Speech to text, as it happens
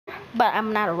but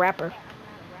I'm not a rapper.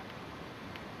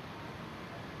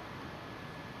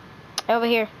 Over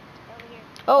here.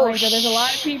 Oh, Alright, so there's a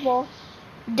lot of people.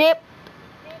 Dip.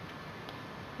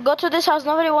 Go to this house.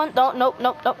 Nobody wants. Don't. Nope.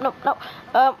 Nope. Nope. Nope. Nope.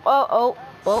 Oh. Oh.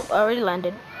 Already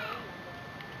landed.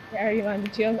 Yeah, I already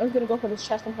landed too. I'm gonna go for this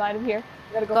chest inside of here.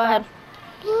 I gotta go Go fast.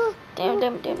 ahead. Damn.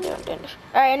 Alright,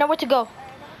 I know where to go.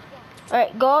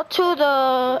 Alright, go to the.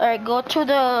 Alright, go to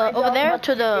the over there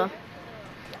to the.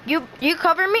 You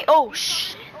cover me. Oh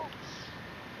shh.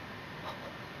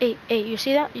 Hey, you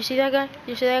see that? You see that guy?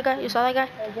 You see that guy? You saw that guy?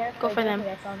 Go for them.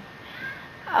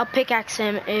 I'll pickaxe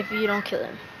him if you don't kill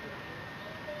him.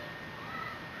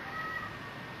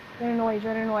 Running away, he's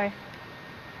running away.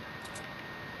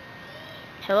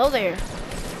 Hello there.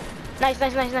 Nice.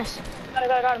 Got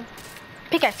him.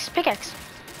 Pickaxe.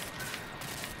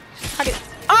 How do you...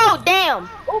 Oh, damn!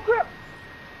 Oh, crap!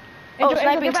 Oh,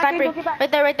 sniping.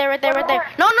 Right there.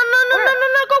 No, go.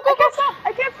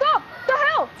 I can't stop! What the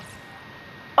hell?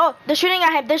 Oh, they're shooting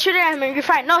at him. You're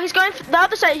fine. No, he's going the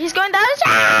other side.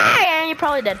 And you're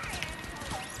probably dead.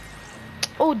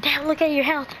 Oh, damn, look at your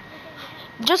health.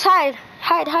 Just hide.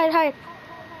 Oh my god.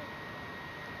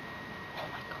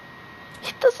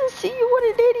 He doesn't see you. What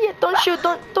an idiot. Don't shoot.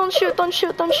 Don't shoot.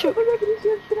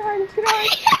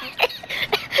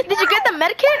 Did you get the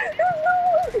medkit?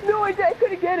 No, I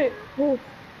couldn't get it. Oh.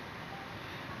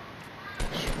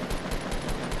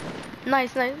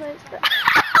 Nice. Shoot!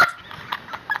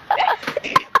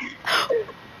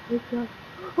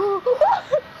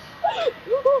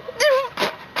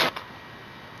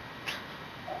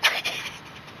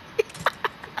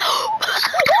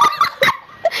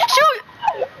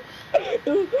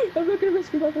 I'm not gonna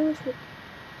risk it.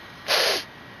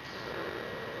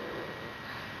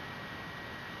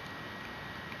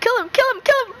 Kill him!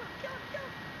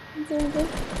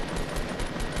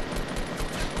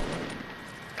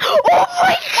 Oh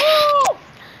my god!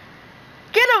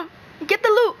 Get him! Get the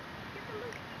loot!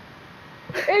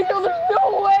 Angel, there's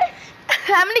no way!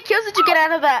 How many kills did you get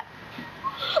out of that?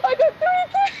 I got 3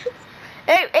 kills!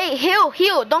 Hey, heal!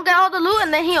 Don't get all the loot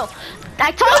and then heal.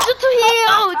 I told you to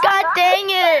heal! God dang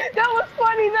it! That was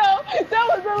funny though! That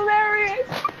was hilarious!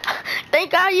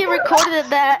 Thank God you recorded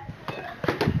that.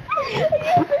 Yes, I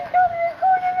recorded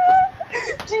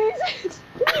it! Jesus!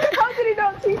 How did he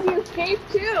not see me escape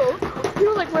too? He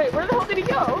was like, wait, where the hell did he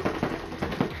go?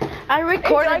 I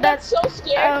recorded I that. got so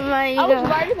scared. Oh my I was god.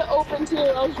 right in the open too.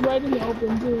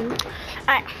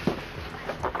 Alright.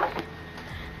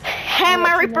 Hey,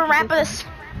 my Reaper Rappers.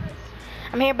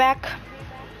 I'm here back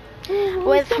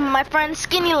with my friend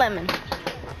Skinnylemon.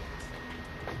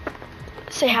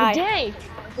 Say hi.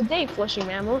 The day flushing,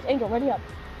 man. Let's Angel, ready up.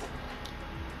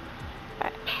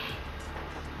 Alright.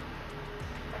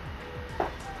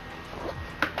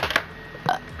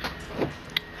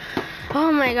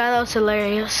 Oh my god, that was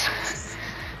hilarious.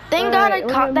 Thank God I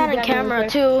caught that on camera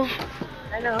too.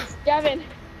 I know. Gavin,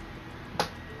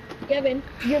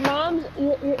 your mom's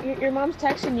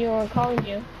texting you or calling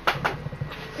you.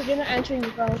 Cause you're not answering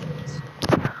your phone.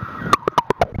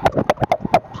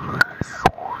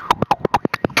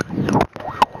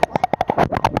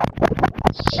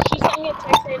 She sent me a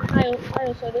text saying,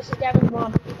 hi, so this is Gavin's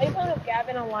mom. Are you calling up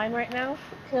Gavin online right now?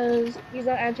 Cause he's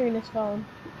not answering his phone.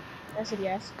 I said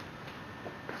yes.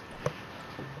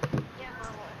 Yeah,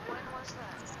 Mom, when was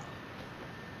that?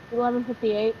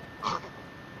 11:58. Oh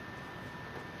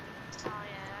yeah, I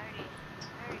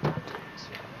already got text.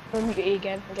 Let me get you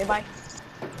again. Okay, bye.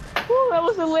 Ooh, that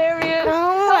was hilarious. Oh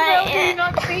How the hell did my you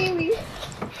not see me?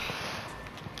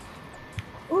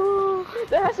 Ooh,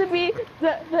 that has to be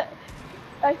the.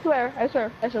 I swear.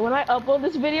 When I upload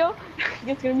this video,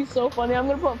 it's gonna be so funny. I'm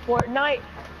gonna put Fortnite.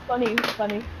 Funny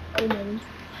moments.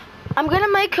 I'm gonna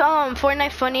make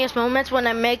Fortnite funniest moments when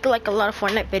I make like a lot of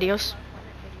Fortnite videos.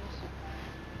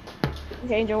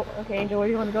 Okay, Angel, where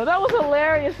do you want to go? That was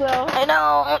hilarious, though. I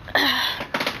know.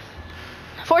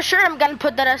 For sure, I'm gonna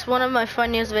put that as one of my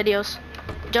funniest videos.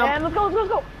 Jump. And let's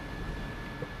go.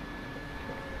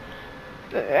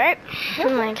 Alright. Oh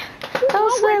my god. That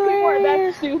was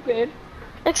That's stupid.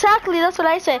 Exactly, that's what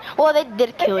I said. Well, they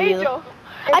did kill you.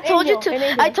 I told you to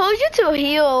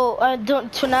heal,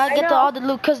 to not get all the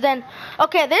loot, cause then,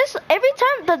 okay, every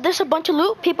time that there's a bunch of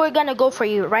loot, people are gonna go for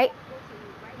you, right?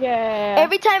 Yeah.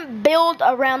 Every time, build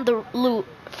around the loot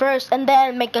first, and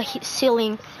then make a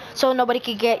ceiling, so nobody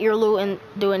can get your loot and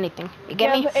do anything. You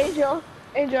get me? But Angel,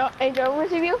 I'm gonna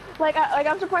see you.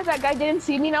 I'm surprised that guy didn't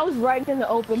see me, and I was right in the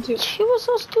open too. He was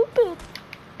so stupid.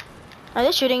 Are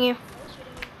they shooting you?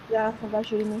 Yeah, the guy's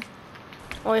shooting me.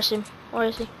 Where is he?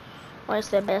 Where's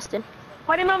that bastard?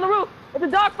 Fight him on the roof. It's a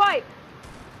dog fight.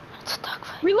 It's a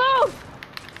dogfight. Reload.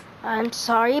 I'm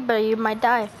sorry, but you might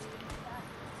die.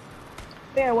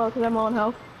 Yeah, well, because I'm low on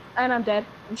health. And I'm dead.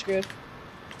 I'm screwed.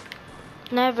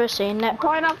 Never say I'm never.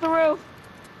 climbing off the roof.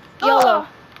 YOLO. Oh!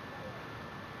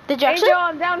 Did you actually? Angel,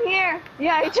 I'm down here.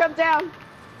 Yeah, he jumped down.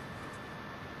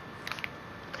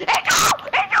 Angel!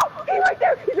 Angel! He's right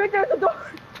there. He's right there at the door.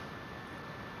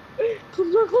 Close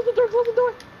the door, close the door, close the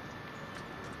door.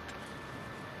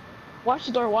 Watch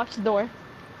the door, watch the door.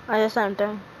 I just am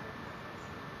doing.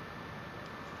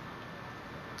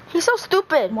 He's so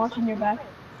stupid. I'm watching your back.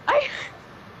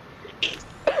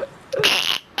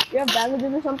 You have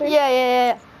bandages or something?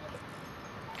 Yeah.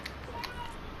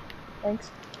 Thanks.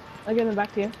 I'll give them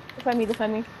back to you. Defend me,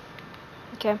 defend me.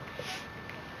 Okay.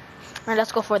 Alright,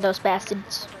 let's go for those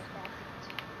bastards.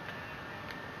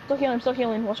 Still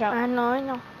healing, watch out. I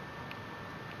know.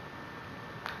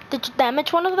 Did you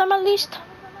damage one of them at least?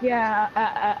 Yeah,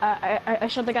 I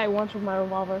shot the guy once with my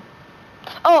revolver.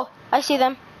 Oh, I see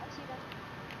them.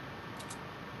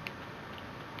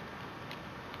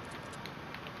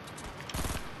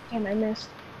 Damn, I missed.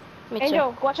 Me too.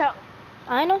 Angel, watch out.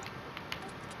 I know.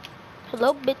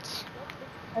 Hello, bits.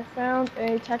 I found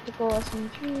a tactical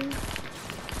SMG.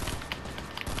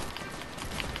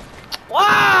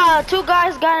 Wow, two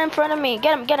guys got in front of me.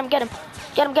 Get him.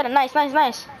 Nice.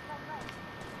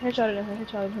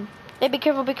 Headshotted him. Hey, be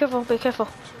careful.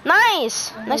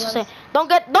 Nice. Nice to say. No,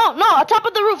 on top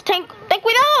of the roof. Tank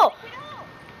we know.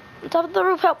 On top of the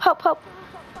roof, help.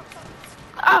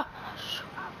 Ah.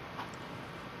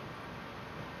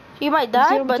 You might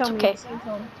die, but it's okay.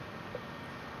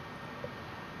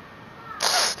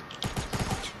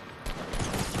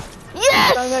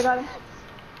 Yes! Got him.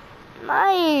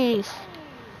 Nice.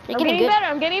 You're getting good.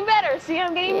 I'm getting better. See,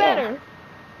 I'm getting better.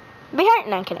 Behind?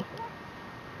 No, I'm kidding.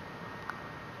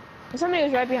 If somebody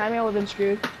was right behind me, I would have been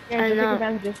screwed. Here, I take know.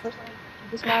 advantages first.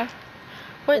 This guy.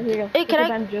 Wait, Here you go. hey, Take can I?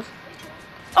 advantages.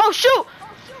 Oh, shoot!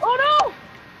 Oh no!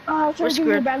 Oh, I was trying We're to give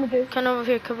you screwed. bandages. Come over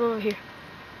here.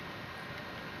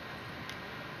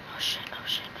 Oh shit.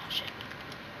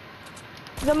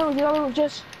 You gotta move.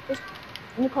 Just. Let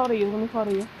me call to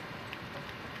you.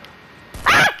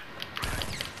 Ah!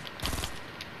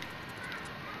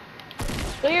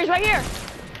 Clear's right here.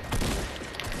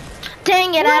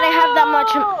 Dang it! I didn't have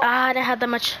that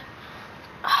much.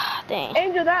 Ah, dang.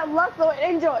 Angel, that luck though.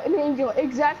 Angel.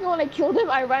 Exactly when I killed him,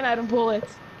 I ran out of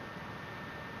bullets.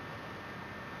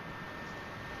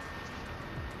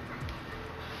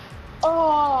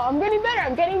 Oh, I'm getting better.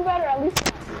 At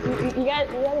least you gotta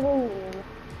believe me.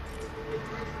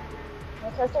 My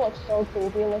pistol looks so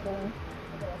creepy. Look at him.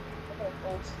 Look at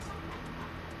his face.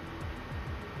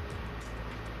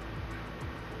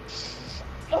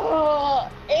 Oh,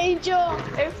 Angel!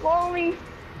 If only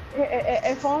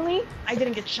I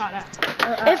didn't get shot at.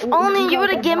 If only you would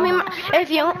have given me.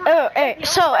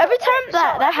 So every time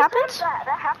that happens.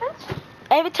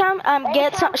 Every time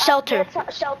get some shelter.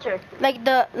 Like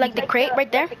the crate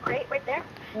right there.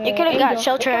 You could have got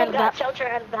shelter out of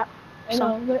that. I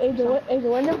know, but Angel, what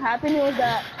ended up happening was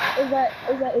that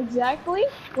exactly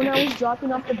when I was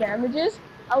dropping off the bandages,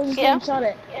 I was just getting shot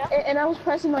at, and I was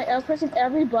pressing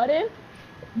every button,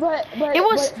 but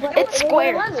it's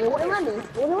square. It wouldn't let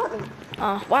me.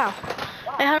 Oh wow.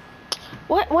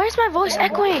 Why is my voice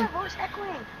echoing? It's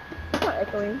not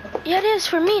echoing. Yeah, it is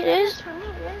for me. It is.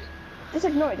 Just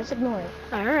ignore it.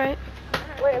 All right.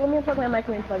 Wait, let me unplug my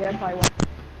microphone and plug it. I probably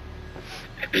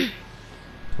won't.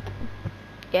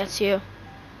 Yeah, it's you.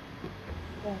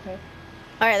 Okay.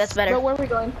 Alright, that's better. But where are we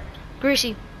going?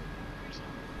 Greasy.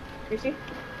 Greasy?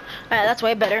 Alright, that's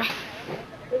way better.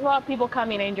 There's a lot of people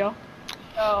coming, Angel.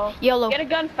 So YOLO. get a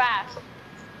gun fast.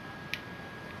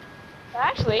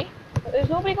 Actually, there's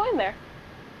nobody going there.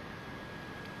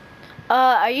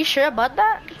 Are you sure about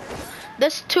that?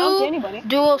 There's two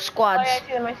dual squads. Oh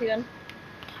yeah, I see them.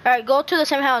 Alright, go to the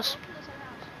same house.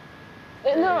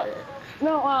 No,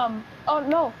 oh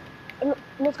no.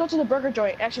 Let's go to the burger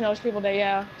joint. Actually, no, there's people there,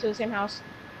 yeah. To the same house.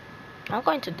 I'm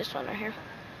going to this one right here.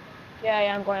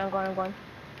 Yeah, I'm going.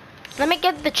 Let me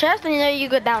get the chest and then you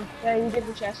go down. Yeah, you get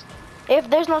the chest. If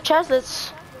there's no chest,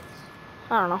 let's...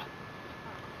 I don't know.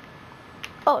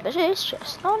 Oh, there is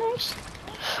chest. Oh, nice.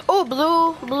 Oh,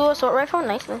 blue assault rifle.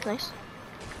 Nice.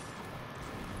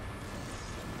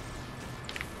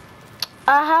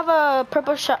 I have a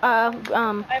purple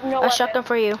shotgun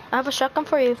for you. I have a shotgun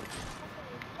for you.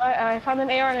 I found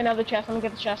an AR and another chest. Let me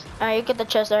get the chest. Alright, you get the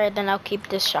chest. Alright, then I'll keep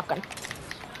this shotgun.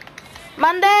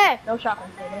 Monday! No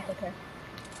shotgun, so that's okay.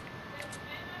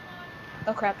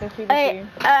 Oh crap, there's people here.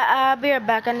 I'll be right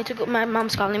back. I need to go. My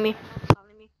mom's calling me.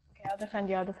 Okay, I'll defend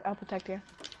you. I'll protect you.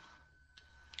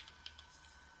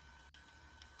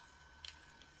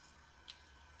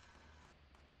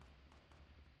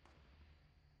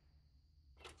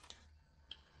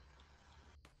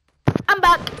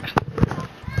 back.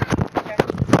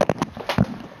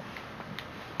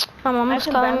 My mom was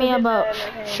calling me about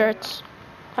shirts.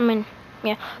 I mean,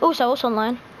 yeah. Oh, so it's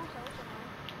online.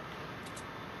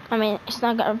 I mean, it's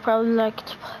not gonna probably like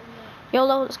it.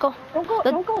 YOLO, let's go. Don't go,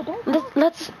 don't go, don't go.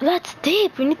 Let's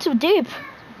deep. We need to deep.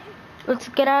 Let's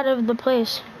get out of the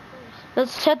place.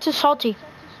 Let's head to Salty.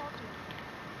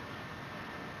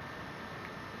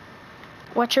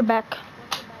 Watch your back.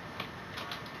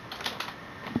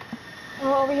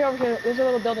 Oh, over here, over here. There's a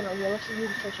little building over here. Let's use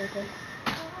the fish right there.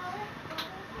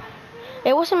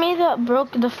 It wasn't me that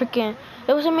broke the freaking.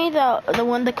 It wasn't me the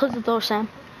one that closed the door, Sam.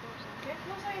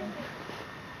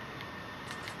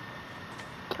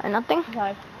 Nothing.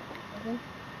 Five.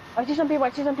 I see some people.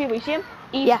 I see some people. You see them?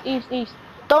 East, yeah. East.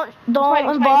 Don't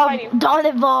involve. Fighting. Don't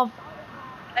involve.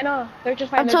 I know. They're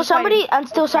just fighting.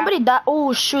 Until somebody died.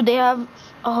 Oh shoot! They have.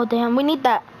 Oh damn! We need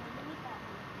that.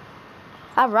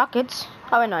 I have rockets.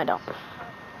 Oh wait, no, I don't.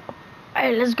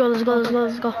 Alright, let's go.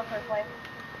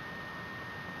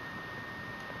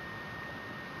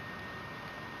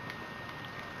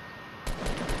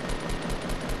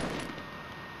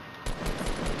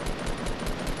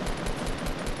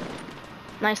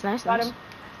 Nice. Got him.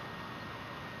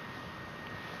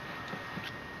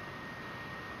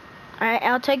 Alright,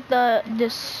 I'll take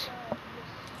this.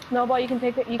 Snowball, you can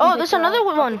take it. Oh, there's another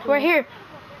one right here.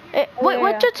 Wait,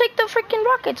 why'd you take the freaking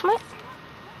rockets, mate?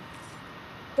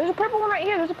 There's a purple one right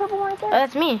here. There's a purple one right there. Oh,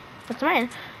 that's me. That's mine.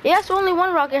 Yes, only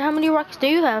one rocket. How many rockets do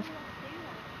you have?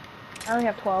 I only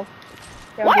have 12.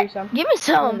 Yeah, what? I'll give you some. Give me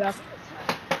some.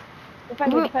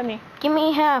 Defend me. Give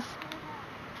me half.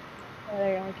 Oh,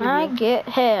 there you go. I get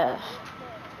half.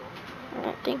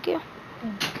 Alright, thank you.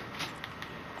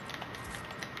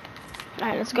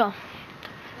 Alright, let's go.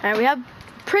 Alright, we have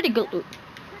pretty good loot.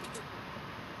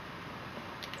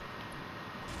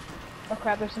 Oh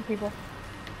crap, there's some people.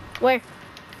 Where?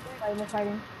 They're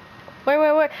fighting. Where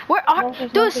are?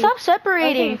 Dude, stop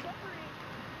separating.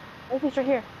 Northeast right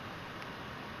here.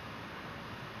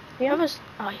 Yeah.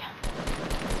 Oh yeah.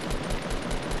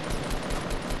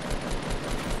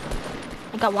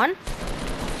 I got one.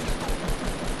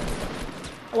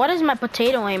 What is my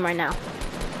potato aim right now?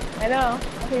 I know.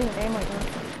 I can't even aim like that.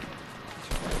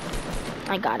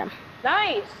 I got him.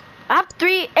 Nice. I have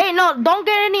 3. Hey, no, don't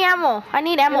get any ammo. I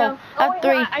need ammo. I have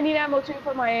 3. I need ammo too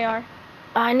for my AR.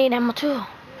 I need ammo too.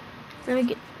 Let me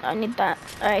get. I need that.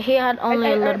 Alright, he had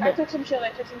only a little bit. I took some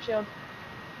shield.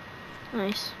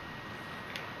 Nice.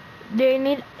 Do you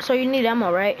need? So you need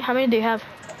ammo, right? How many do you have?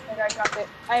 I got it.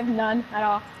 I have none at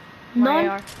all. None.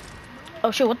 AR.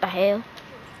 Oh shit! What the hell?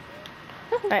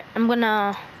 Alright, I'm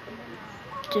gonna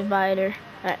divider.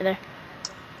 Alright, there.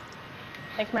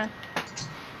 Thanks, man.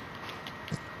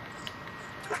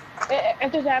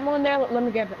 If there's ammo in there, let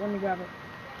me grab it.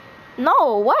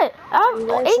 No, what? I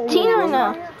have 18 right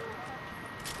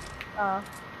now.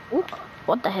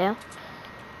 What the hell?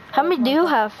 How many do you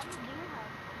have?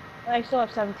 I still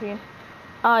have 17.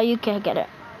 You can't get it.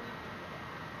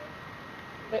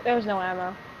 There was no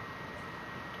ammo.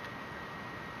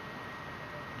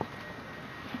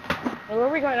 Where are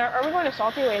we going? Are we going to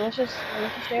Salty? Wait, let's just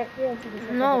stay up here.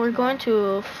 No, we're going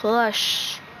to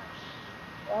Flush.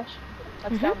 Flush?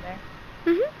 That's down there.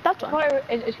 That's one.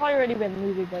 It's probably already been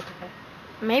looted, but okay.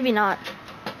 Maybe not.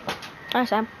 Hi,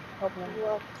 Sam. Hopefully.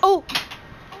 Oh!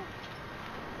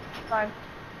 Fine.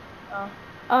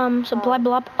 Supply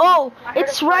blob. Oh!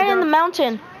 It's right in the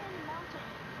mountain.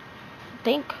 I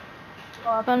think.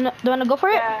 Do you wanna go for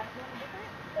it? Yeah.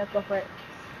 Let's go for it.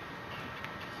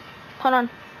 Hold on.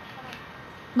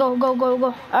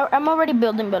 Go. I'm already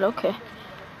building, but okay.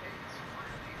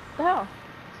 The hell?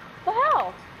 The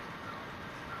hell?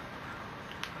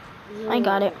 I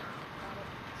got it.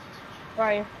 Where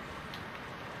are you?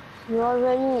 You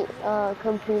already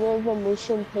completed the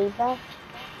mission payback?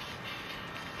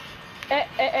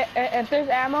 If there's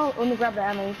ammo, let me grab the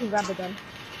ammo. You can grab the gun.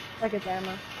 Like it's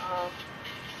ammo.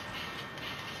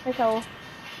 Hey, Cole.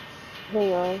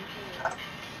 Hang on.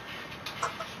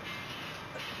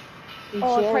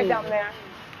 Oh, it's right down there.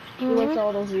 You waste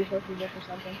all those resources there for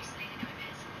something.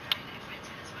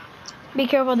 Be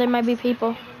careful, there might be people.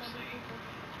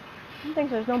 I don't think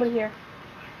so. There's nobody here.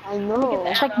 I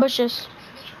know. Check bushes.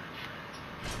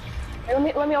 Hey, let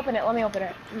me open it.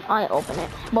 I open it.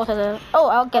 Both of them. Oh,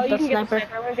 I'll get the sniper.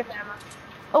 I'm gonna get the ammo.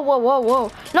 Oh, whoa.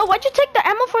 No, why'd you take the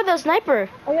ammo for the sniper?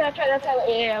 Oh yeah, that's right.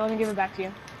 Yeah, let me give it back to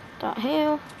you. The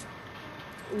hell?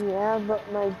 Yeah,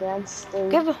 but my dad stayed.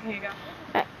 Give it. Here you go.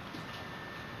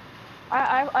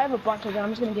 I have a bunch of them.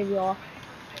 I'm just gonna give you all.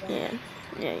 Yeah,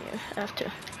 you have to.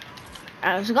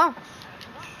 Alright, let's go.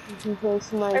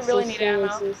 Because my I really need ammo.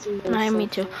 Me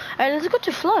too. Alright, let's go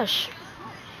to Flush.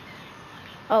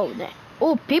 Oh,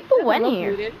 oh, people went Look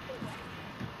here. looted.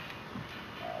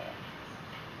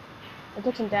 I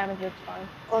took some damage, but it's fine.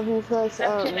 Oh, because I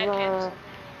have 2 medkits.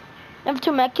 I have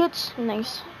 2 medkits.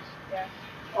 Nice. Yeah.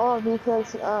 oh,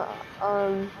 because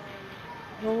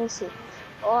let me see.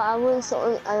 Oh, I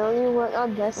only went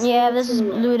on Destiny Yeah, this is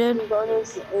looted. to go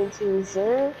into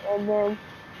reserve, and then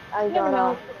I You never got know.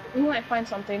 off. We might find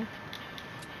something.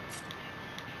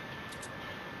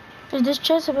 Is this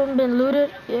chest haven't been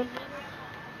looted? Yep.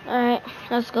 Alright,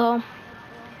 let's go.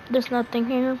 There's nothing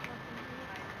here.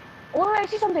 Oh, I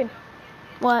see something.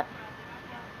 What?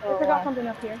 I forgot something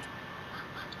up here.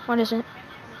 What is it?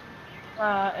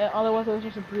 All it was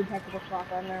just a blue tactical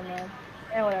shotgun. Never mind.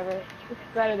 Yeah, whatever. It's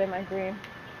better than my green.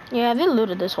 Yeah, they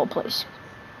looted this whole place.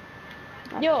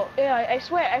 Yo, yeah, I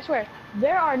swear.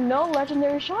 There are no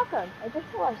legendary shotguns. I just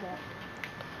realized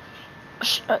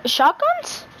that.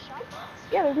 Shotguns?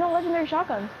 Yeah, there's no legendary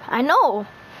shotguns. I know.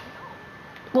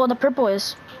 Well, the purple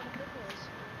is.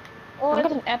 Oh,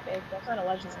 it's an epic. That's not a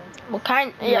legendary. What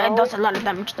kind? Yeah, it does a lot of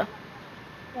damage though.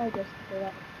 I guess say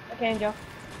that. Okay, Angel.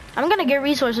 I'm gonna get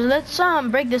resources. Let's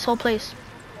break this whole place.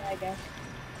 Yeah, I guess.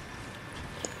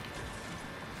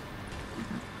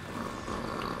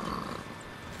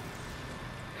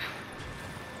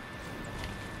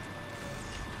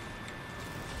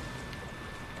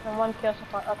 And 1 kill so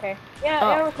far. Okay.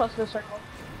 Yeah, we're close to the circle.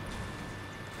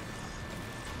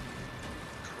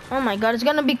 Oh my god, it's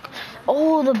gonna be.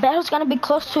 Oh, the battle's gonna be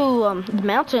close to the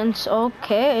mountains.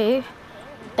 Okay.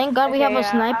 Thank God we have a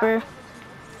sniper.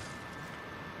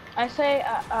 I say,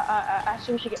 I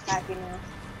assume we should get packing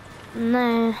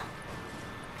now. Nah.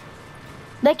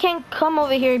 They can't come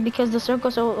over here because the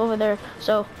circle's over there.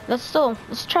 So let's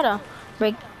try to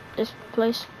break this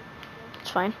place. It's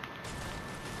fine.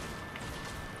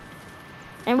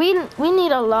 And we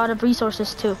need a lot of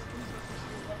resources too.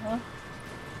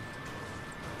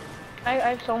 I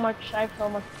have so many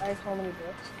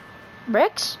bricks.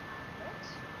 Bricks?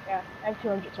 Yeah, I have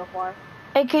 200 so far.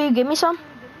 Hey, can you give me some?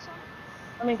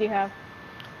 How many do you have?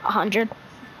 100.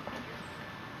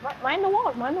 Mine the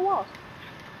walls.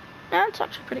 Yeah, it's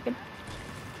actually pretty good.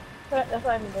 That's what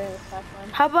I've been doing this past time.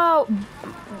 How about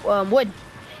wood?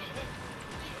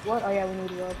 What? Oh yeah, we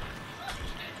need wood.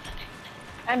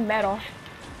 And metal.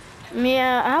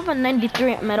 Yeah, I have a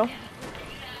 93 metal.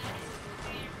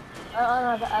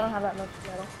 I don't have that much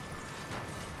metal.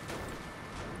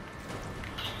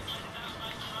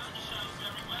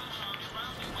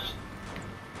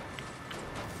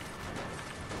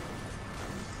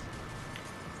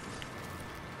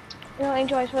 You know,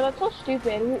 Angel, I swear that's so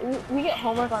stupid. We get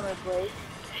homework on our break.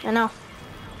 I know.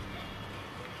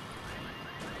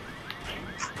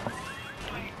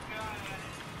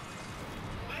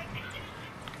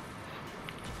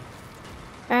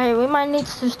 Alright, we might need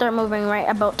to start moving right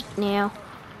about now.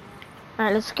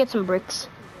 Alright, let's get some bricks.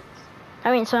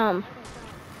 I mean, some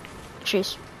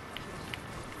trees.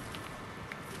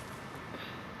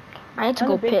 I need to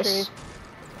go piss. Trees.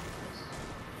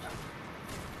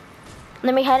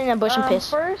 Let me hide in a bush and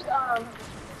piss. First, okay.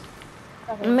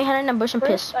 Let me hide in a bush and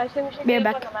piss. I think we should Be get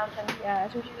right on back. the mountain. Yeah, I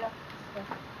think we should go.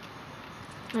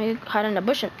 Let me hide in a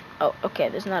bush and... Oh, okay,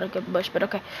 there's not a good bush, but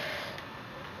okay.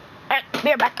 Alright, be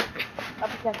right back. I'll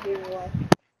protect you anyway.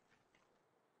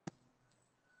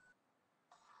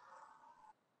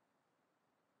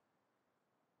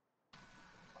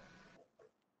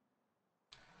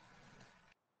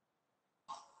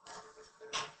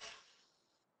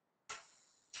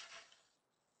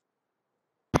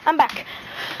 I'm back.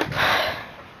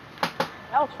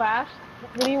 That was fast.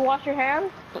 Did you wash your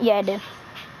hands? Yeah, I did.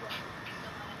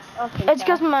 Okay, It's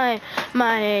because my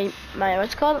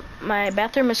what's it called? My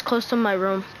bathroom is close to my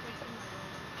room.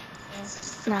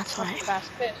 That's why.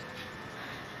 Fast piss.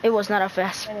 It was not a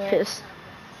fast Anyway. piss.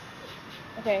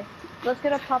 Okay, let's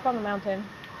get up top on the mountain.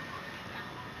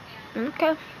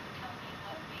 Okay.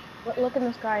 Look in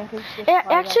the sky in case you Yeah,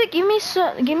 actually,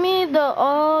 give me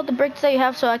all the bricks that you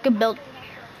have so I could build.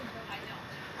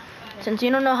 Since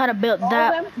you don't know how to build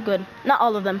that good. Not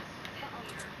all of them.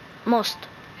 Most.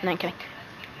 No, I'm kidding.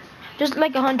 Just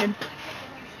like 100.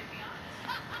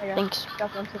 Thanks.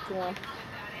 That's 161.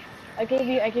 I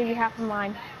gave you half of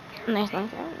mine. Nice.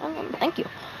 Thank you.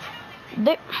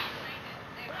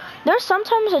 There's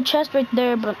sometimes a chest right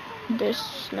there, but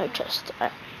there's no chest.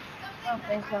 I don't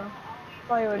think so.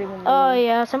 Probably already been Oh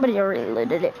yeah, somebody already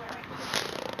looted it.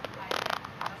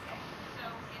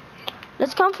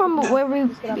 Let's come from where we.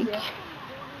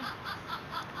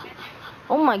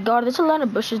 Oh my God, there's a lot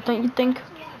of bushes, don't you think?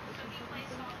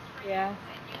 Yeah.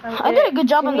 I did a good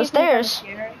job on the stairs.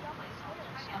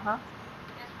 Uh-huh.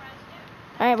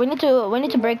 All right, we need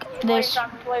to break this.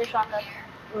 Play your shotgun.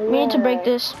 Oh, We need to break yeah.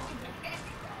 this.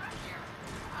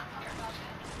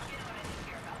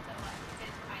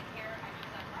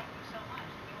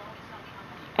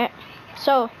 Eh,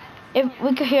 So, if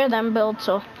we could hear them build,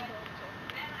 so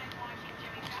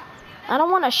I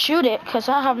don't want to shoot it because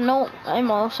I have no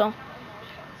ammo. So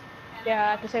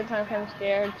Yeah, at the same time, I'm kind of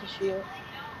scared to shoot.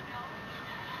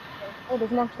 Oh,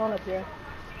 there's more stone up here.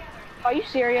 Are you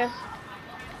serious?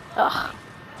 ugh.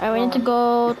 Alright, we need to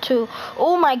go to.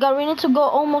 Oh my God, we need to go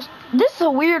almost. This is a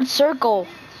weird circle.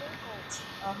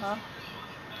 Uh-huh.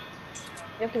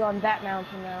 You have to go on that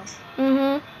mountain now.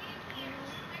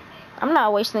 I'm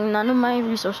not wasting none of my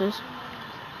resources.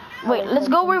 I'll Wait, waste let's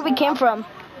them go where we came sometime.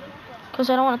 from. Because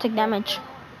I don't want to take damage.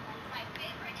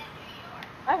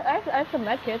 I have some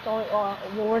medkits.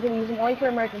 We're gonna use them only for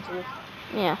emergencies.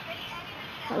 Yeah.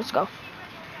 Let's go.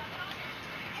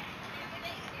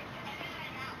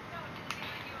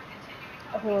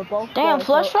 Okay, we're both Damn, full,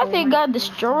 Flush so we Traffic might. got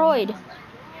destroyed.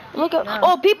 Look at. No.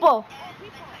 Oh, people!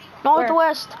 Where?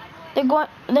 Northwest. They're going.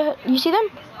 You see them?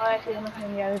 Oh, I see them.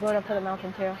 Yeah, they're going up for the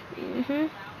mountain too.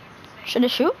 Should I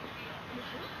shoot?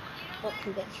 Don't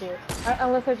shoot, don't shoot.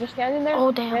 Unless they're just standing there.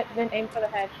 Oh, damn. Then aim for the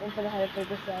head. Aim for the head if they're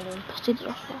just standing.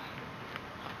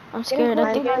 I'm scared. I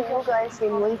I think. thought you guys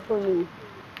can wait for me.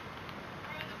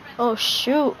 Oh,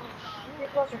 shoot.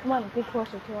 Get closer. Come on, get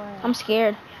closer to where I am. I'm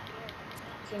scared.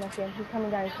 See him, I see him. He's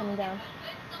coming down. He's coming down.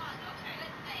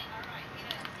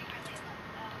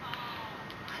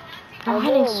 I'm I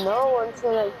hiding. didn't know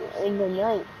until like in the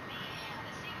night.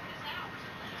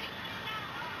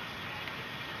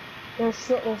 They're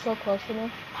so close to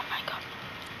me. Oh my God.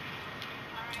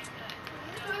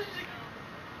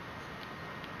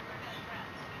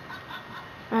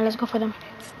 Alright, let's go for them.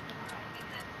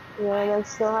 Yeah, and I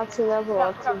still have to level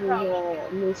up to do the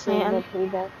mission, Man. the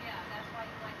payback.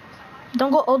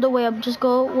 Don't go all the way up. Just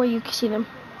go where you can see them.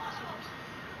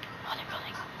 Oh, they're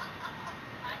building.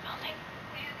 They're building.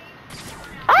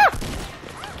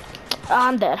 Ah!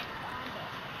 I'm dead.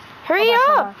 Hurry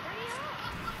up!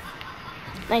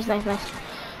 Nice.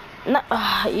 No,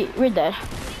 we're dead.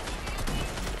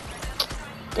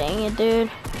 Dang it, dude.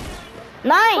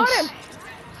 Nice!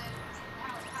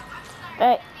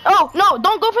 Alright. Oh, no,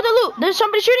 don't go for the loot. There's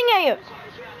somebody shooting at you.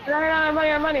 No,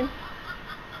 I'm running.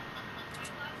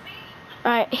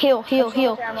 Alright, heal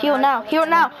now.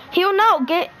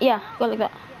 Yeah, go like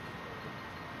that.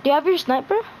 Do you have your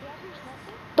sniper?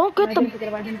 Don't get the.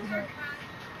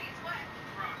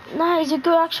 Nice, you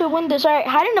could actually win this. Alright,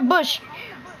 hide in the bush.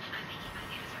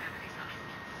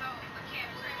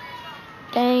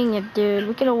 Dang it, dude.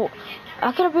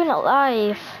 I could have been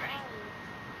alive.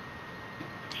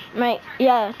 Right,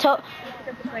 yeah. Told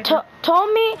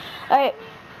me. Alright,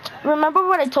 remember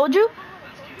what I told you?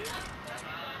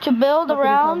 To build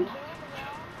around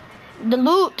the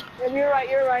loot. You're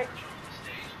right.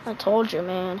 I told you,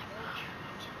 man.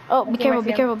 Oh, be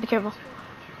careful.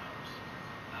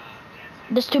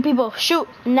 There's two people. Shoot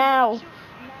now.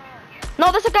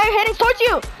 No, there's a guy heading towards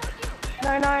you.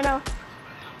 I know.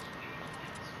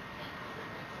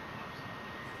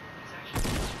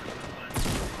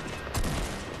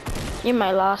 You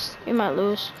might lose. I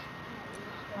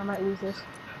might lose this.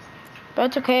 But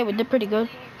it's okay, we did pretty good.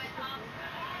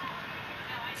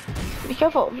 Be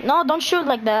careful. No, don't shoot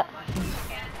like that.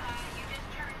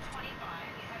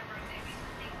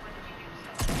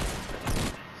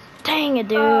 Dang it,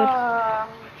 dude.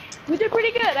 We did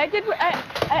pretty good. I can't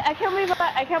believe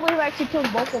I actually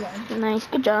killed both of them. Nice,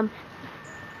 good job.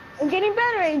 I'm getting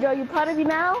better, Angel. You proud of me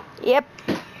now? Yep.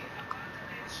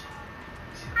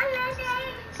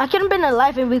 I could have been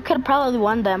alive and we could have probably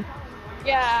won them.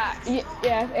 Yeah.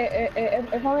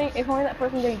 If only that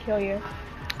person didn't kill you.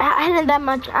 I didn't that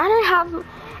much. I didn't have.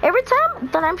 Every time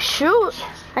that I'm shoot,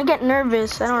 I get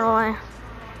nervous. I don't know why.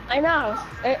 I know.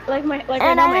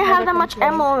 And I didn't have that much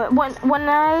ammo. When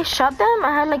I shot them,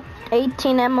 I had like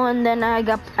 18 ammo, and then I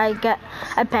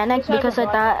panicked because I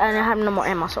thought I didn't have no more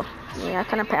ammo. So yeah, I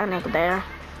kind of panicked there.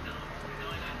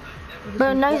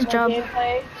 But nice job.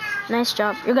 Nice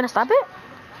job. You're gonna stop it?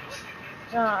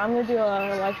 No, I'm gonna do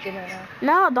a live stream right now.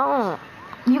 No, don't.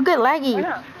 You get laggy. Why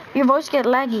not? Your voice get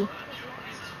laggy.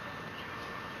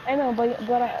 I know, but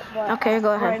Okay,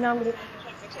 go ahead. Right now I'm gonna do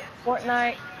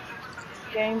Fortnite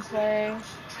gameplay.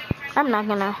 I'm not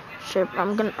gonna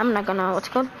what's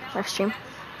it called? Live stream.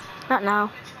 Not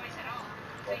now.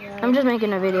 I'm just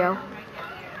making a video.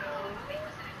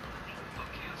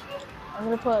 I'm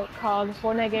gonna put called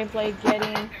Fortnite gameplay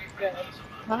getting good.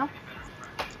 Huh?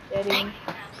 Getting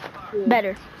good.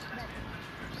 Better.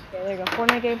 Okay, there you go.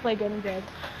 Fortnite gameplay getting good.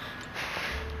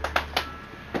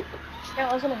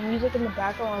 Can't listen to music in the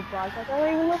background or broadcast. I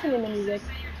don't even listen to the music.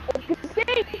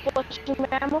 It's name is Flushing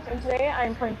Mammals, and today I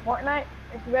am playing Fortnite.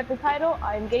 If you read the title,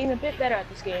 I am getting a bit better at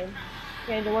this game.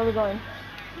 Okay, Angel, where are we going?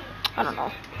 I don't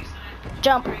know.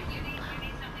 Jump.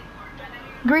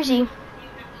 Greasy.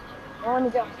 Oh, let me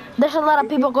go. There's a lot of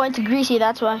people going to Greasy,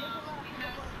 that's why.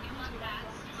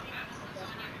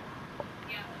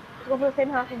 Let's go for the same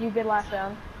house as you did last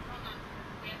round.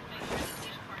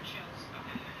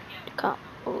 Come.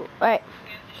 Right.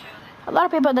 A lot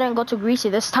of people didn't go to Greasy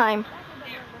this time.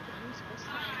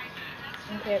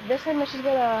 Okay, this time let's just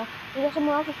go to... We go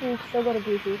somewhere else if we still go to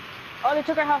Greasy. Oh, they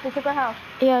took our house,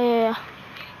 Yeah.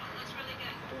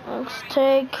 Let's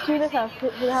take... To this house, to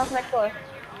the house next door.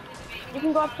 You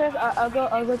can go upstairs, I'll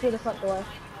go through the front door.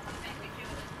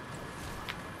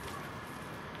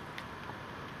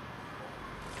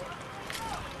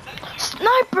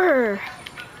 Sniper!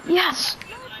 Yes!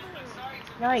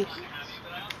 Nice.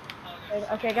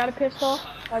 Okay, I got a pistol.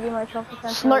 I'll give myself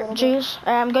defense. Slurp juice.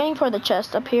 I'm going for the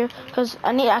chest up here because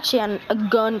I need actually a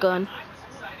gun.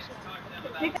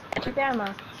 Take the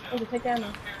ammo. Take the ammo.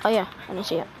 Oh yeah, I didn't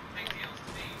see it.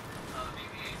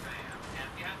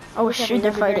 Oh shoot,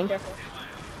 they're fighting.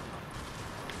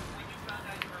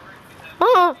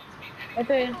 Oh! Right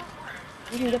there.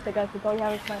 You can get the gun because all you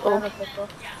have is I have a pistol.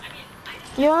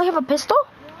 You only have a pistol?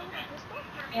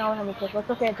 Yeah, I don't have a pistol.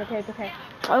 It's okay.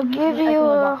 I'll give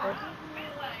you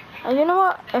you know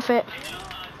what? If it...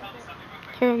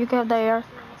 Here, you can have the AR.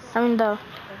 I mean the...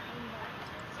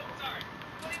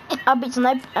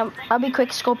 I'll be quick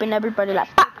scoping everybody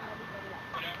like... Bah!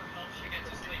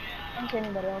 I don't see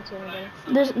anybody.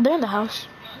 They're in the house.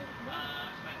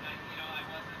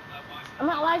 I'm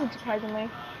not lagging surprisingly.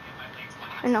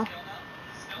 I know.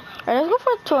 Alright, let's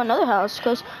go to another house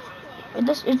because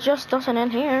it just doesn't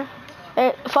end here.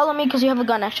 Hey, follow me because you have a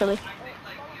gun actually.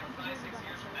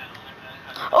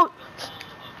 Oh!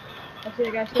 I see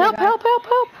you guys. Help!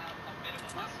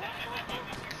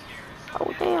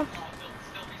 Oh damn.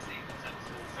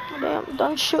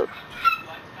 Don't shoot.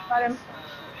 Got him.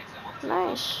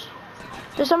 Nice.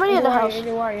 There's somebody in the house.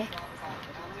 Where are you?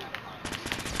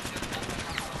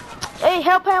 Hey,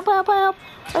 help! Right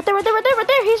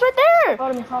there! He's right there!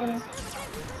 Follow me.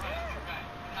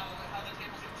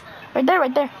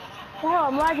 Right there. Wow,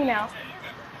 I'm lagging now.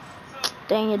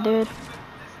 Dang it, dude.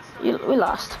 We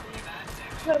lost.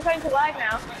 I'm starting to lag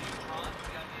now.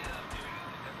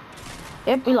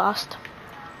 Yep, we lost.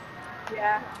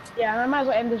 Yeah, I might as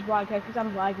well end this broadcast because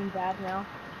I'm lagging bad now.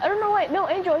 I don't know why. No,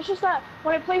 Angel, it's just that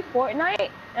when I play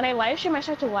Fortnite and I live stream, I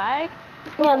start to lag.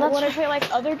 Yeah, that's when I play like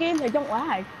other games, I don't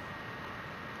lag.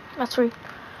 That's true.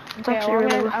 It's Okay, actually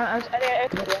really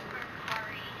good.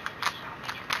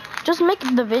 Just make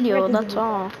the video, that's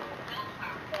all.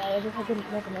 Yeah, I just have to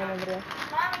make a normal video.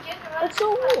 That's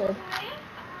so weird.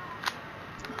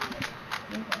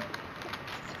 Okay.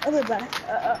 I'll be back.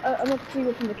 I'm gonna see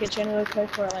what's in the kitchen real quick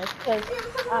for like, cause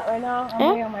right now I'm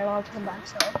waiting on my mom to come back,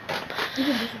 so you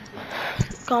can listen to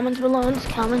it. Comments below, the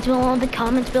comments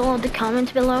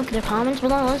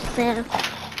below say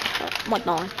what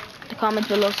on. The comments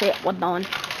below say what on.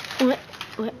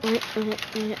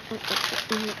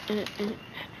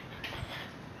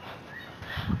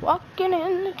 Walking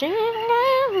in the gym,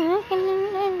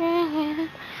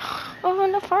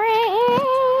 on the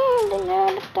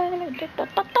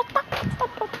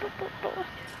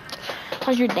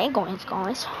how's your day going,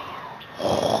 guys?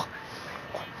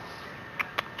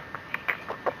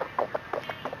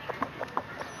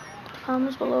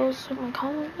 Comments below,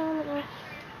 comments below.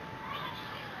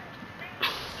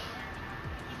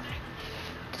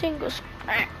 Singles.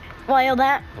 While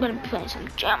that, I'm gonna be playing some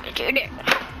jam today.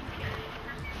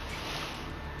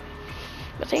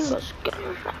 The singles.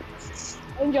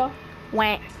 Angel.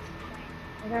 Wah.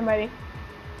 Okay, I'm ready.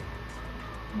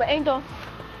 But Angel,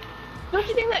 don't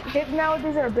you think that kids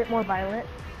nowadays are a bit more violent?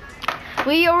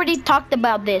 We already talked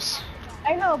about this.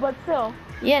 I know, but still.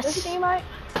 Yes. Don't you think about it?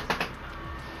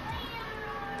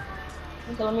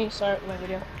 Okay, let me start my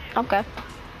video. Okay.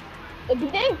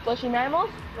 Good day, Flushing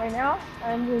Animals. Right now,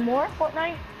 I'm doing more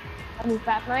Fortnite. I'm doing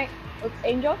Fat Night with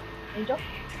Angel.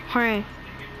 Hi.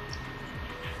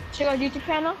 Check out YouTube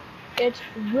channel. It's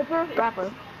Ripper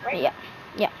Rapper. Right? Yeah.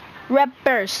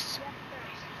 Rappers.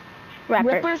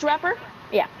 Rippers Rapper?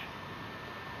 Yeah.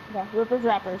 Yeah, Rippers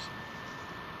Rappers.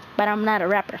 But I'm not a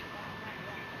rapper.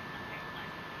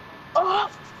 Oh!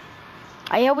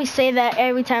 I always say that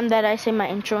every time that I say my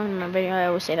intro in my video. I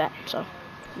always say that. So,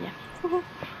 yeah.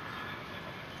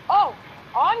 Oh!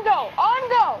 On go!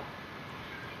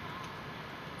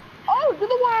 Oh, do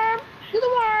the worm!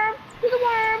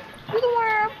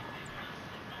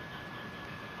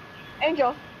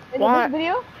 Angel, in this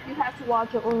video, you have to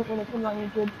watch it when it comes on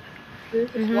YouTube.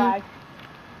 This is lag.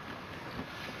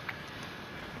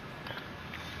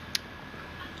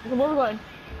 So where we going?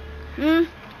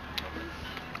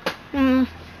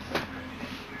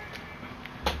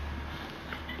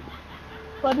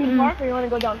 Clubbing Park, or you want to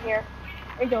go down here?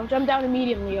 Angel, jump down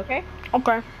immediately, okay?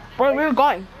 Okay. Where we're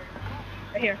going?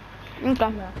 Right here. Okay.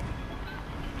 No.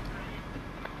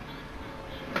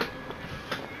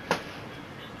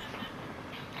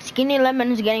 Skinny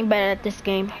Lemon is getting better at this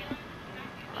game.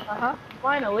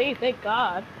 Finally, thank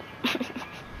God.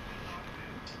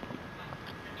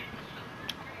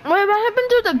 Wait, what happened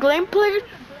to the gameplay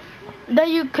that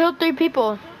you killed 3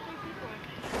 people?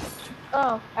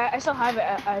 Oh, I still have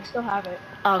it. I still have it.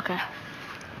 Oh, okay.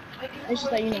 It's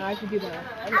just that, you know, I could do that.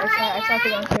 I saw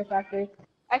the Fear Factory.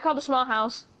 I called the small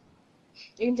house.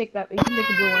 You can take that. You can take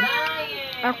the blue one.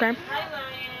 Okay.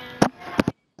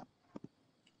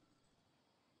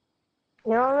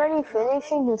 You're already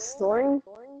finishing the story?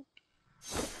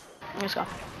 Let's go.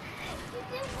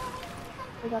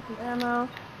 I got some ammo.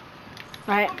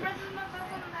 Alright.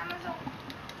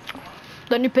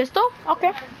 The new pistol?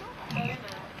 Okay.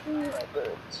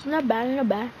 Not bad, not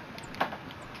bad.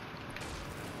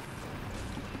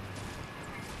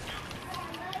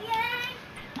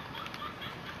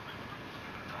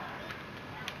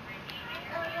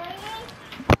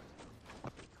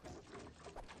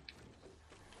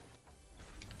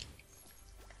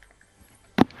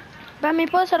 ¿Me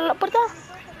puedo cerrar la puerta?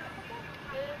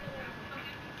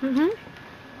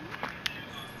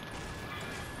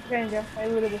 Ranger, I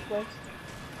looted this place.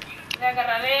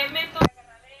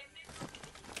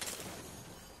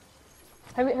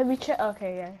 Have you checked?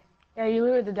 Okay, yeah. Yeah, you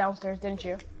looted the downstairs, didn't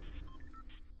you?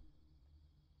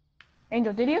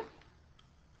 Angel, did you?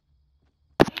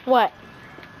 What?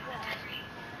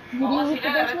 Did you loot the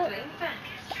basement?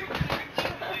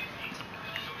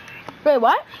 Wait,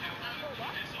 what?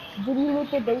 Did you loot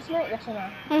the basement? Yes or no?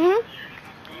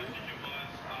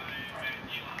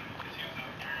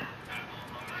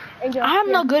 Angel, I have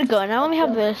here. no good gun. I only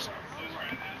have this.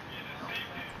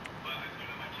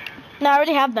 No, I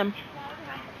already have them.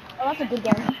 Oh, that's a good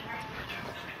gun.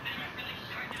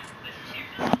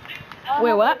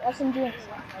 Wait, what? SMG and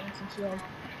some shield.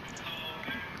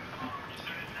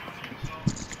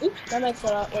 Oops, that might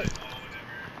start out. Wait.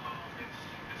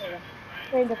 There you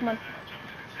go. Angel, come on.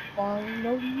 Follow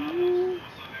me.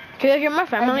 Can you hear my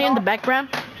family in the background?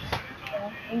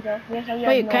 Yeah, Angel, yes, I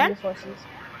Wait, have no can? resources.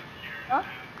 Huh?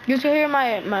 You can hear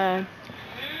my...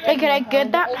 Hey, can I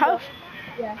get that house?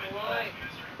 Yeah.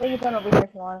 There's a gun over here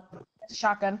if you want. It's a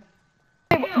shotgun.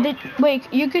 Wait,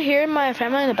 you could hear my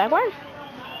family in the background?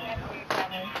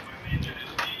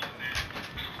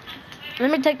 Let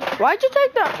me take... Why'd you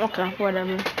take that? Okay,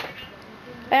 whatever.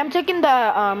 Hey, I'm taking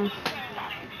the,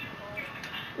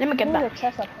 Let me get There's that. a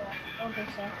chest up there. I don't think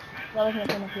so. No, there's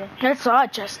nothing up here. That's all,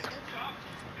 just...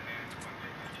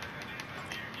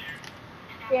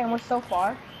 Damn, we're so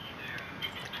far.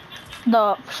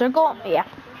 The circle? Yeah.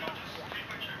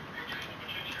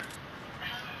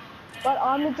 But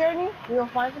on the journey, we will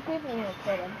find some people and we will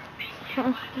kill them.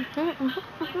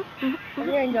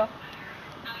 Over here, Angel.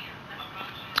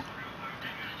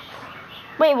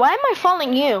 Wait, why am I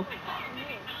following you?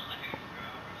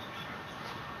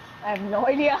 I have no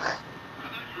idea.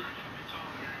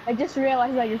 I just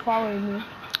realized that you're following me.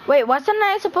 Wait, wasn't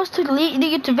I supposed to lead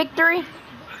you to victory?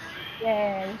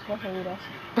 Yeah, you're supposed to lead us.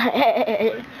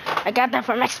 I got that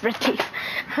from expertise.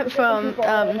 From,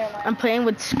 I'm playing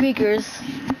with squeakers.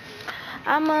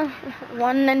 I'm a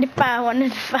 195,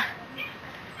 195.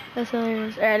 That's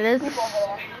hilarious. Alright, let's...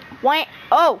 Wait,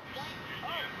 oh!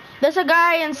 There's a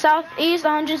guy in southeast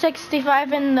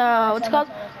 165 in the, what's it called?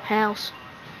 House.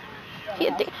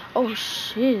 Oh,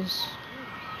 shiz.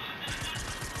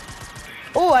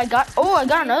 Oh, I got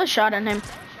another shot on him.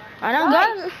 I don't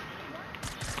got...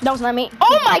 That was not me.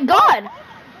 Oh my god!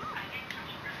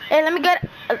 Hey, let me get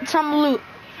some loot.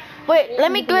 Wait,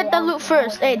 let me get the loot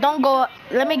first. Hey, don't go.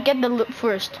 Let me get the loot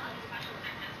first.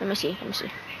 Let me see.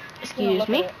 Excuse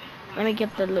me. Let me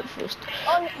get the loot first.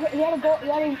 Oh, you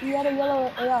had a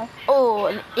yellow AR. Oh,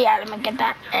 yeah, let me get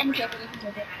that.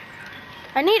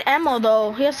 I need ammo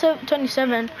though. He has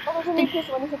 27. Oh, there's a new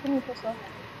pistol. Let me take the new pistol.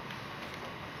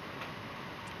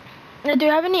 Do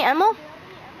you have any ammo?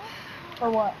 For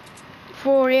what?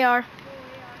 For AR.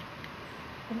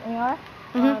 An AR?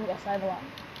 Yes, I have a lot.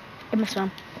 Give me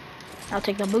some. I'll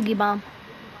take the boogie bomb.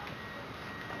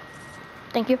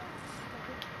 Thank you.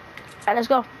 Alright, let's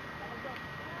go.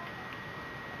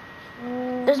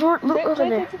 There's more loot over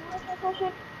there.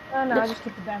 No, I just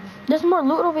keep the bag. There's more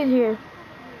loot over here.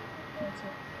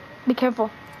 Be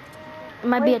careful. It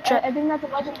might be a trap. I think that's a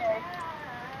legendary.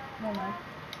 Never mind.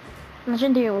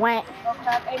 Legendary whack. Oh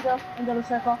crap, Angel the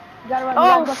circle. You gotta run, Oh.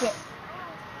 you gotta book it.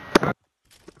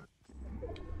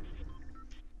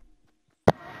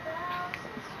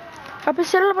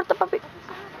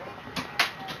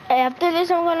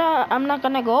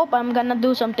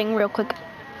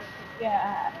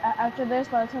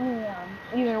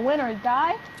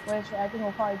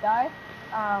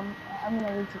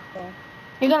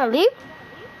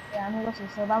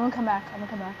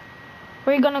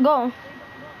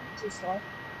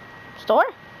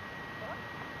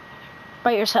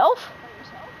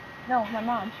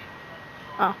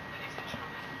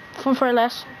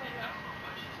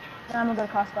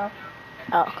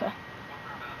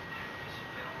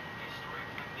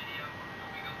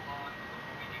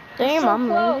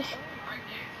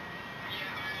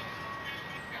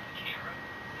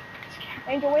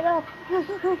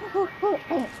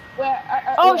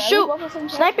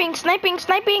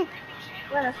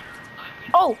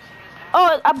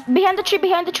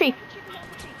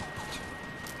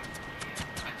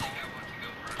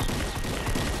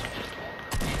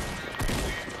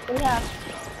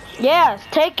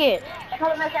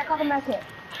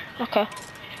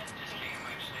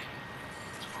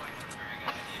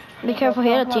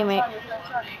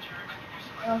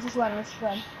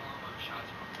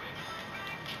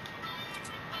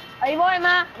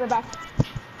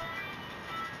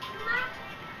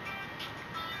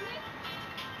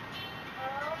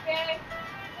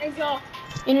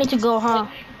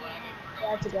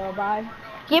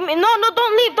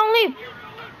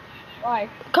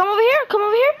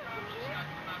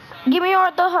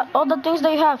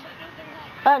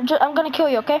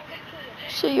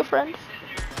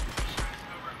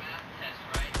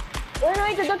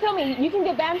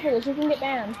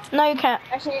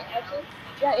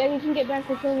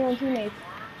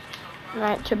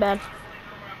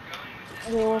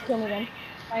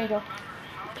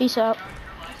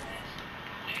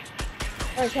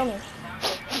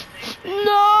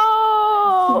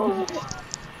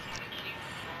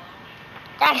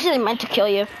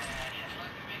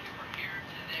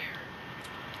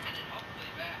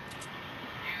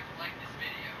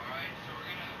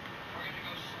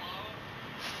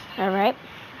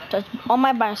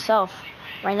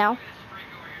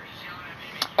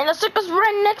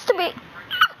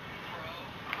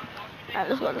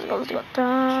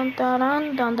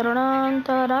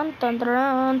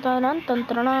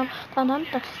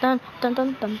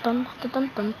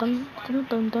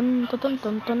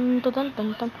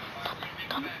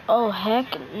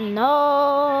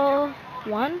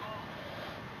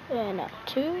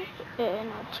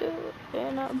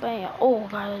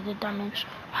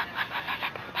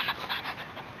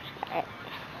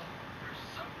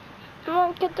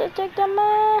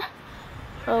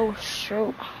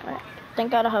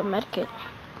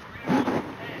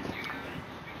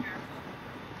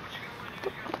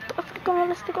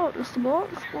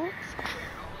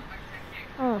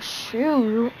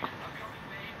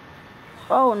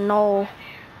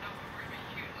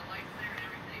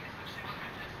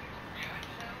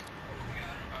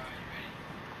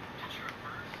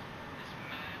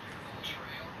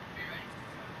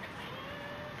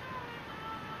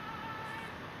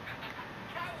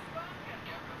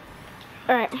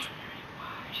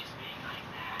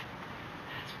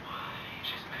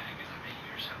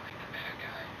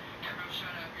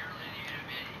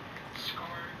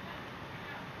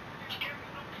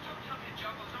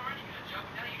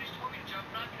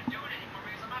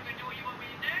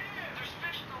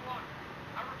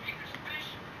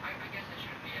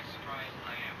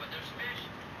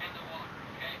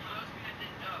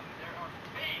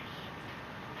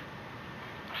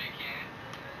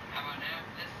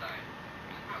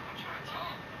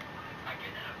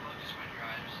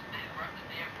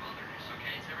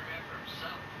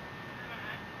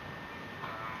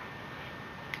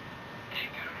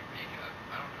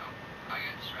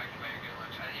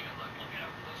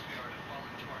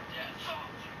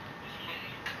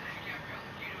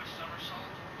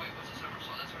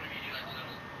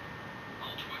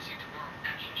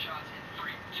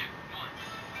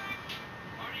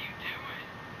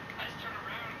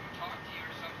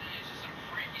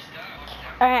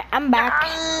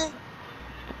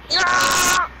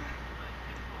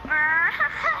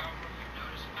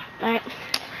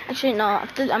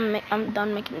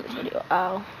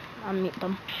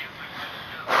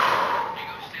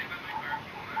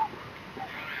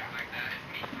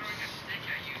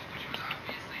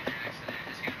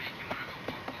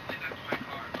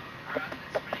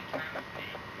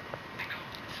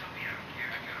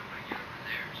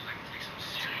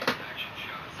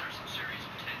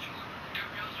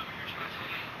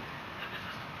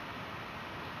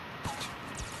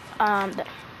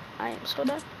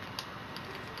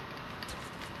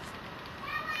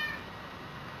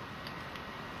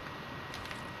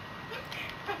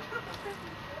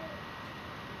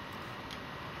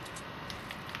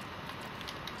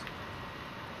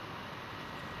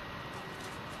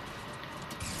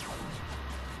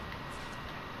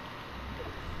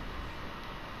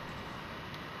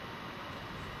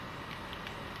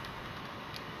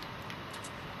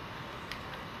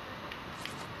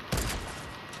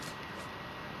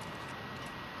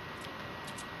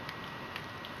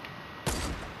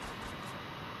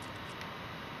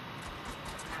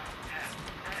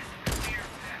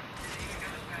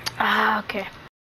 Okay.